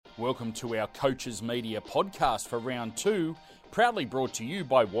Welcome to our Coaches Media podcast for round 2, proudly brought to you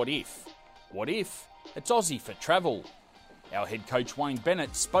by What If? What If? It's Aussie for travel. Our head coach Wayne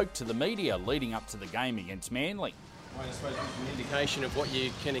Bennett spoke to the media leading up to the game against Manly. I suppose it's an indication of what you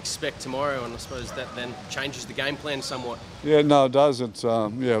can expect tomorrow, and I suppose that then changes the game plan somewhat. Yeah, no, it does. It's no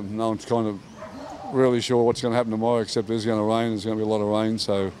one's kind of really sure what's going to happen tomorrow, except it's going to rain. There's going to be a lot of rain,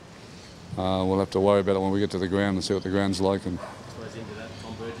 so we'll have to worry about it when we get to the ground and see what the ground's like. And I suppose into that,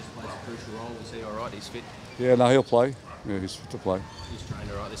 Tom Burgess plays a crucial role. Is he all right? He's fit. Yeah, no, he'll play. Yeah, he's fit to play. He's trained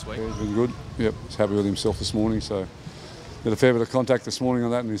all right this week. Yeah, he's been good. Yep, he's happy with himself this morning. So did a fair bit of contact this morning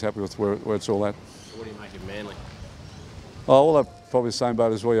on that, and he's happy with where it's all at. So what do you make of Manly? Oh, well, they're probably the same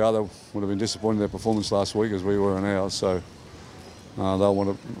boat as we are. They would have been disappointed in their performance last week as we were in ours. So they'll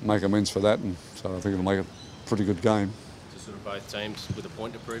want to make amends for that, and so I think it'll make it a pretty good game. So sort of both teams with a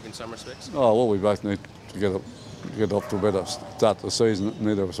point to prove in some respects? Oh, well, we both need to get off to a better start to the season.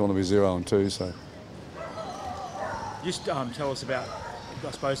 Neither of us want to be 0-2, so. Just tell us about, I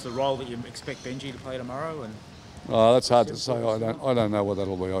suppose, the role that you expect Benji to play tomorrow. And that's hard to say. I don't know what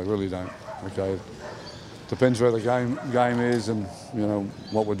that'll be. I really don't. Okay, depends where the game is, and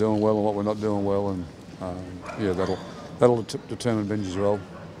what we're doing well and what we're not doing well, and that'll determine Benji's role.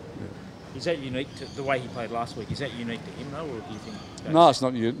 Yeah. Is that unique to the way he played last week? Is that unique to him though, or do you think? No, it's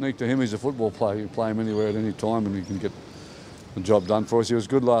not unique to him. He's a football player. You play him anywhere at any time, and he can get the job done for us. He was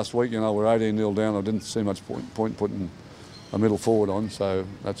good last week. We're 18-0 down. I didn't see much point putting a middle forward on, so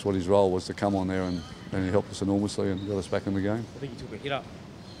that's what his role was, to come on there, and he helped us enormously and got us back in the game. I think he took a hit up.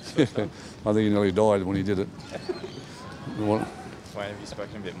 I think he nearly died when he did it. Wayne, have you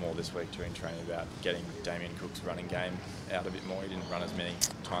spoken a bit more this week during training about getting Damien Cook's running game out a bit more? He didn't run as many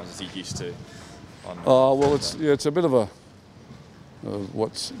times as he used to. Well, it's a bit of a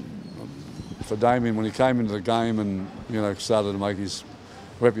for Damien when he came into the game and started to make his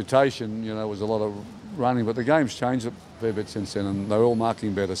reputation. Was a lot of running, but the game's changed a fair bit since then, and they're all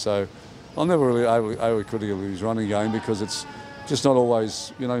marking better. So I'm never really overly critical of his running game, because it's just not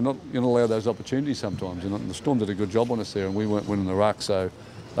always, you're not allowed those opportunities sometimes. The Storm did a good job on us there, and we weren't winning the ruck, so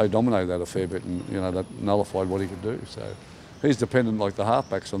they dominated that a fair bit, and that nullified what he could do. So he's dependent, like the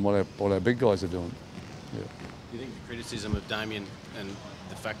halfbacks, on what our big guys are doing. Yeah. Do you think the criticism of Damien and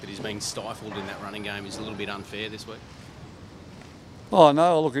the fact that he's being stifled in that running game is a little bit unfair this week? Oh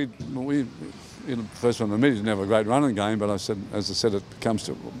no, look, first one to admit he didn't have a great running game, but as I said, it comes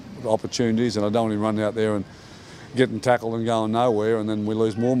to opportunities, and I don't want him running out there and getting tackled and going nowhere, and then we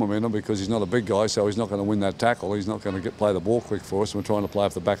lose more momentum because he's not a big guy, so he's not going to win that tackle. He's not going to play the ball quick for us, and we're trying to play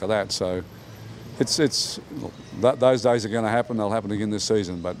off the back of that. So those days are going to happen. They'll happen again this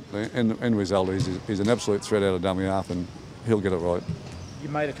season, but the end result is he's an absolute threat out of dummy half, and he'll get it right. You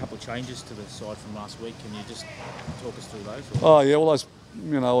made a couple of changes to the side from last week. Can you just talk us through those? Oh yeah, well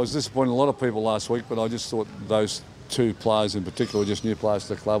I was disappointing a lot of people last week, but I just thought those two players in particular were just new players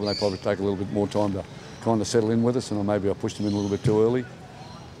to the club, and they probably take a little bit more time to kind of settle in with us, and maybe I pushed them in a little bit too early.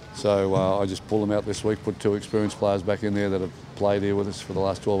 So I just pulled them out this week, put two experienced players back in there that have played here with us for the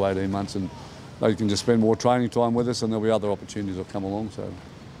last 12, 18 months, and they can just spend more training time with us, and there'll be other opportunities that come along. So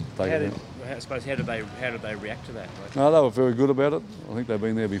how did they react to that? No, they were very good about it. I think they've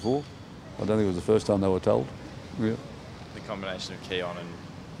been there before. I don't think it was the first time they were told. Yeah. The combination of Keon and,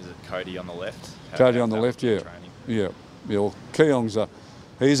 is it Cody on the left? Cody on the left, yeah. Yeah. Well, Keon's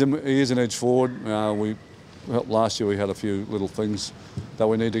he is an edge forward. Last year we had a few little things that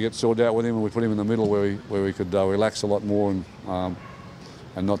we need to get sorted out with him, and we put him in the middle where he could relax a lot more and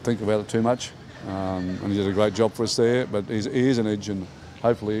not think about it too much. And he did a great job for us there. But he is an edge, and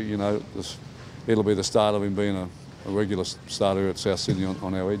hopefully it'll be the start of him being a regular starter at South Sydney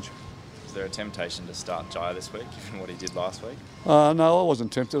on our edge. Is there a temptation to start Jai this week, given what he did last week? No, I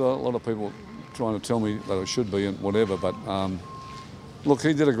wasn't tempted. A lot of people trying to tell me that it should be and whatever, but look,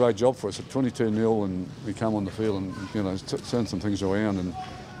 he did a great job for us at 22-0, and we come on the field and turned some things around, and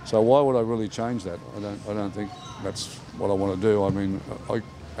so why would I really change that? I don't think that's what I want to do. I mean,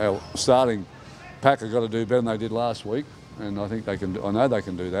 our starting pack have got to do better than they did last week, and I think they can. I know they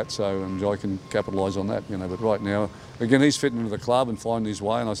can do that, so and I can capitalise on that. But right now, again, he's fitting into the club and finding his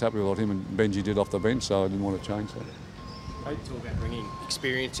way, and I was happy with what him and Benji did off the bench, so I didn't want to change that. You talk about bringing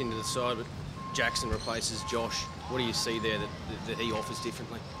experience into the side, but Jackson replaces Josh. What do you see there that he offers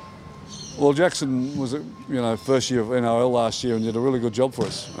differently? Well, Jackson was first year of NRL last year and did a really good job for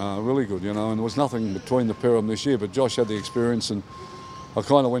us, really good, and there was nothing between the pair of them this year, but Josh had the experience, and I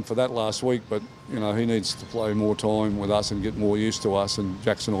kind of went for that last week, but he needs to play more time with us and get more used to us, and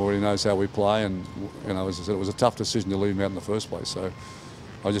Jackson already knows how we play, and as I said, it was a tough decision to leave him out in the first place, so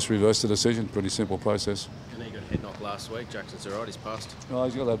I just reversed the decision. Pretty simple process. And he got a head knock last week. Jackson's all right, he's passed. Oh,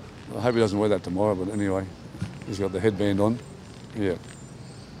 he's got that. I hope he doesn't wear that tomorrow, but anyway, he's got the headband on. Yeah.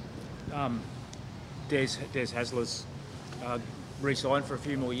 Des Hasler's re-signed for a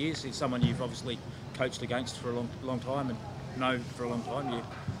few more years. He's someone you've obviously coached against for a long time and know for a long time. You're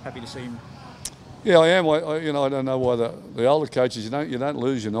happy to see him? Yeah, I am. I don't know why the older coaches, you don't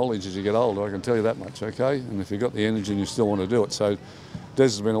lose your knowledge as you get older. I can tell you that much, okay? And if you've got the energy and you still want to do it. So Des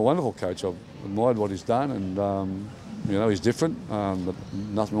has been a wonderful coach. I've admired what he's done, and he's different, but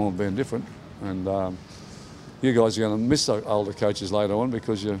nothing wrong with being different. And you guys are going to miss the older coaches later on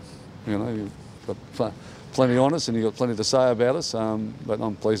because you've got plenty on us and you've got plenty to say about us. But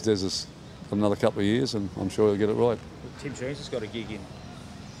I'm pleased Des has got another couple of years, and I'm sure he'll get it right. Tim Sheens has got a gig in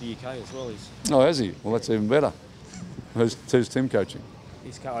the UK as well. Oh, has he? Well, that's even better. Who's Tim coaching?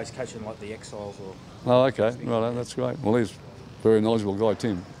 He's coaching like the Exiles or... Oh, okay. Right, that's great. Well, he's a very knowledgeable guy,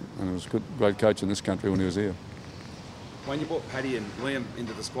 Tim, and he was a great coach in this country when he was here. When you brought Paddy and Liam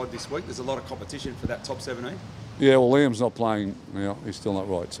into the squad this week, there's a lot of competition for that top 17? Yeah, well, Liam's not playing now. He's still not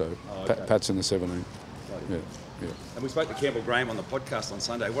right, so okay. Pat's in the 17. Yeah. And we spoke to Campbell Graham on the podcast on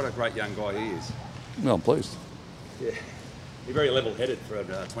Sunday. What a great young guy he is. No, I'm pleased. Yeah. He's very level-headed for a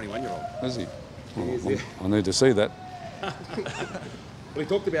 21-year-old. Is he? He is, yeah. I need to see that. We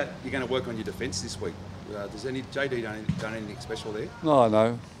talked about you're going to work on your defence this week. Does JD done anything special there?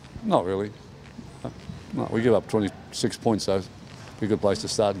 No, not really. No, we give up 26 points, so it'd be a good place to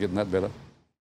start getting that better.